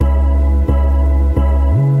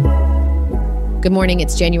Good morning,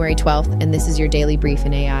 it's January 12th, and this is your Daily Brief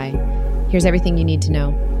in AI. Here's everything you need to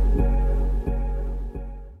know.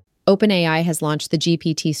 OpenAI has launched the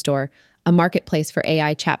GPT Store, a marketplace for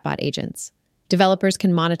AI chatbot agents. Developers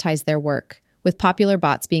can monetize their work, with popular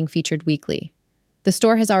bots being featured weekly. The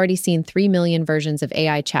store has already seen 3 million versions of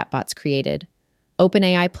AI chatbots created.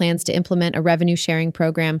 OpenAI plans to implement a revenue-sharing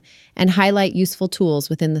program and highlight useful tools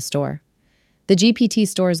within the store. The GPT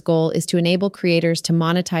Store's goal is to enable creators to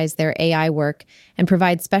monetize their AI work and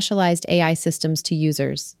provide specialized AI systems to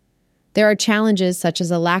users. There are challenges such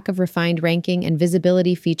as a lack of refined ranking and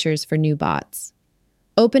visibility features for new bots.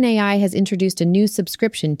 OpenAI has introduced a new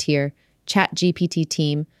subscription tier, ChatGPT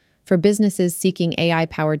Team, for businesses seeking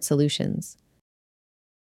AI-powered solutions.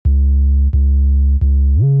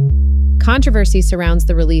 Controversy surrounds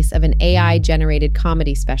the release of an AI-generated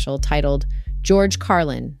comedy special titled George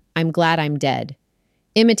Carlin, I'm Glad I'm Dead,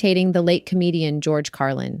 imitating the late comedian George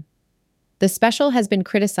Carlin. The special has been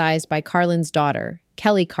criticized by Carlin's daughter,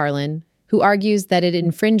 Kelly Carlin, who argues that it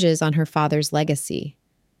infringes on her father's legacy.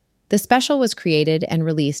 The special was created and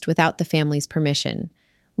released without the family's permission,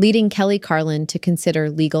 leading Kelly Carlin to consider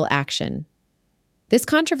legal action. This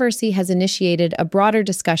controversy has initiated a broader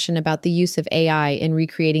discussion about the use of AI in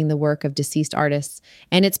recreating the work of deceased artists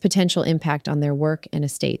and its potential impact on their work and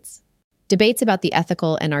estates. Debates about the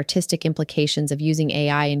ethical and artistic implications of using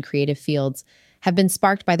AI in creative fields have been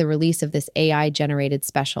sparked by the release of this AI-generated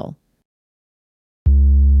special.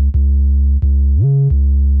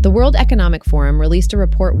 The World Economic Forum released a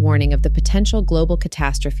report warning of the potential global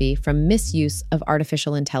catastrophe from misuse of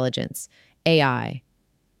artificial intelligence, AI.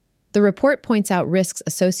 The report points out risks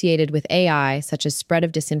associated with AI, such as spread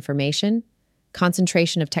of disinformation,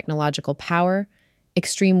 concentration of technological power,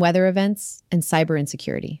 extreme weather events, and cyber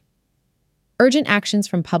insecurity. Urgent actions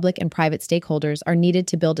from public and private stakeholders are needed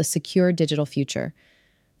to build a secure digital future.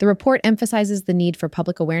 The report emphasizes the need for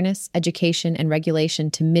public awareness, education, and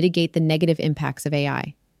regulation to mitigate the negative impacts of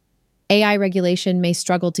AI. AI regulation may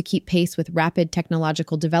struggle to keep pace with rapid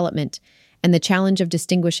technological development and the challenge of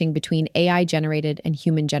distinguishing between AI-generated and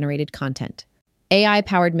human-generated content.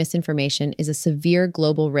 AI-powered misinformation is a severe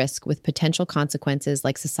global risk with potential consequences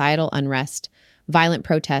like societal unrest, violent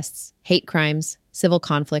protests, hate crimes, civil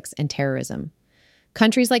conflicts, and terrorism.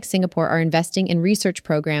 Countries like Singapore are investing in research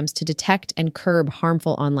programs to detect and curb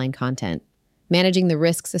harmful online content. Managing the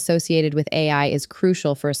risks associated with AI is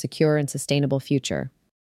crucial for a secure and sustainable future.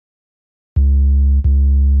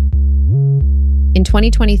 In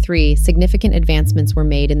 2023, significant advancements were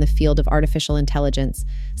made in the field of artificial intelligence,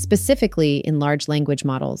 specifically in large language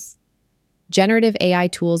models. Generative AI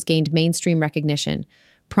tools gained mainstream recognition,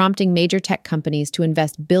 prompting major tech companies to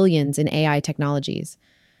invest billions in AI technologies.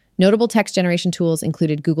 Notable text generation tools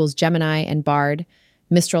included Google's Gemini and Bard,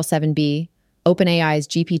 Mistral 7B, OpenAI's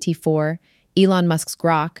GPT-4, Elon Musk's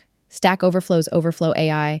Grok, Stack Overflow's Overflow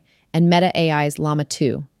AI, and Meta AI's Llama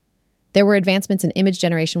 2. There were advancements in image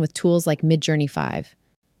generation with tools like Midjourney 5,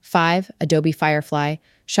 Adobe Firefly,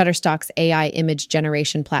 Shutterstock's AI image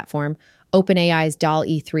generation platform, OpenAI's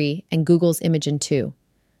DALL-E 3, and Google's Imagen 2.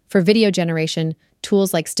 For video generation,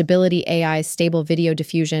 tools like Stability AI's Stable Video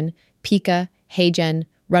Diffusion, Pika, HeyGen,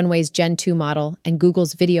 Runway's Gen 2 model, and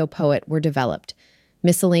Google's Video Poet were developed.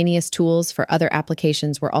 Miscellaneous tools for other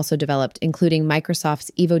applications were also developed, including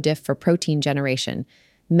Microsoft's EvoDiff for protein generation,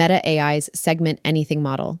 Meta AI's Segment Anything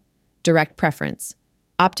model, Direct Preference,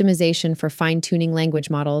 optimization for fine-tuning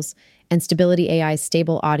language models, and Stability AI's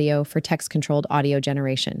Stable Audio for text-controlled audio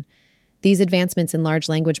generation. These advancements in large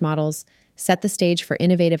language models set the stage for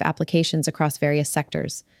innovative applications across various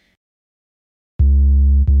sectors.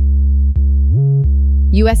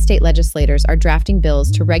 U.S. state legislators are drafting bills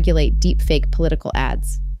to regulate deepfake political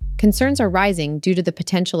ads. Concerns are rising due to the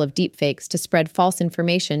potential of deepfakes to spread false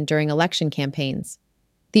information during election campaigns.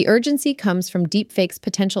 The urgency comes from deepfakes'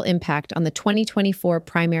 potential impact on the 2024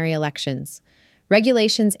 primary elections.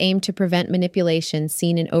 Regulations aim to prevent manipulation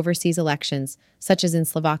seen in overseas elections, such as in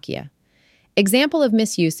Slovakia. Example of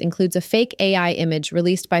misuse includes a fake AI image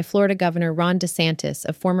released by Florida Governor Ron DeSantis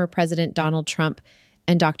of former President Donald Trump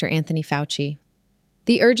and Dr. Anthony Fauci.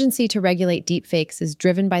 The urgency to regulate deepfakes is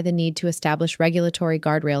driven by the need to establish regulatory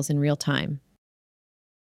guardrails in real time.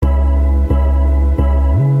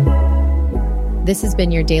 This has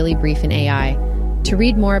been your Daily Brief in AI. To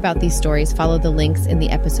read more about these stories, follow the links in the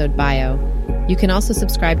episode bio. You can also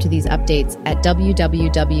subscribe to these updates at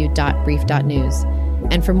www.brief.news.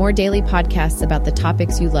 And for more daily podcasts about the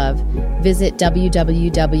topics you love, visit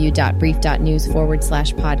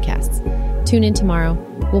www.brief.news/podcasts. Tune in tomorrow.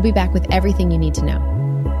 We'll be back with everything you need to know.